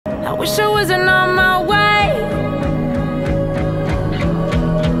I wish I wasn't on my way.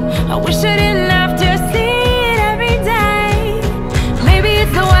 I wish I didn't have to see it every day. Maybe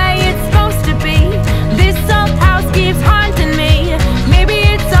it's the way it's supposed to be. This old house keeps haunting me. Maybe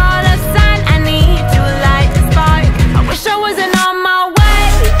it's all a sign I need to light the spark. I wish I wasn't on my way.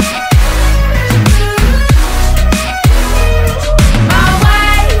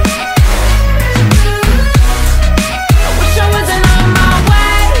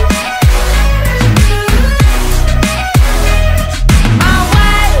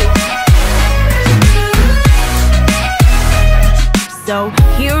 So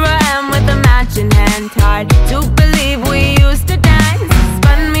here I am with a match in hand, hard to believe we used to dance.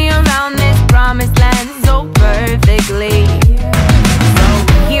 Spun me around this promised land so perfectly. So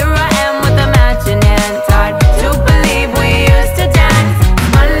here I am with a match in hand, hard to believe we used to dance.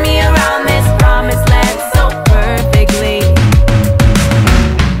 Spun me around this promised land so perfectly.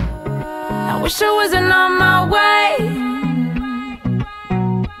 I wish I wasn't on my way.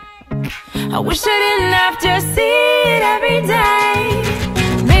 I wish I didn't have to see it every day.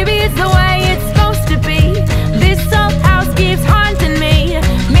 Maybe it's the way it's supposed to be. This old house keeps haunting me.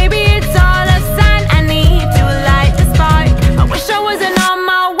 Maybe it's all a sign I need to light the spark. I wish I wasn't on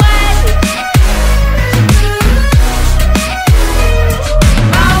my way.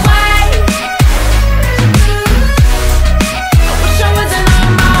 My way. I wish I wasn't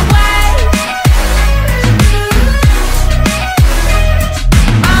on my way.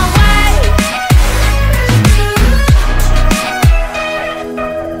 My way.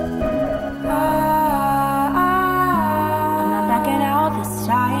 I'm not backing out this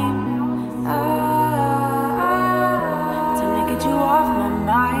time. Time to get you off my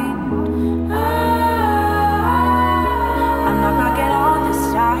mind. I'm not backing out this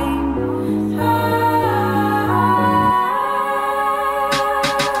time.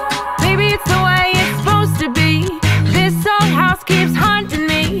 Maybe it's the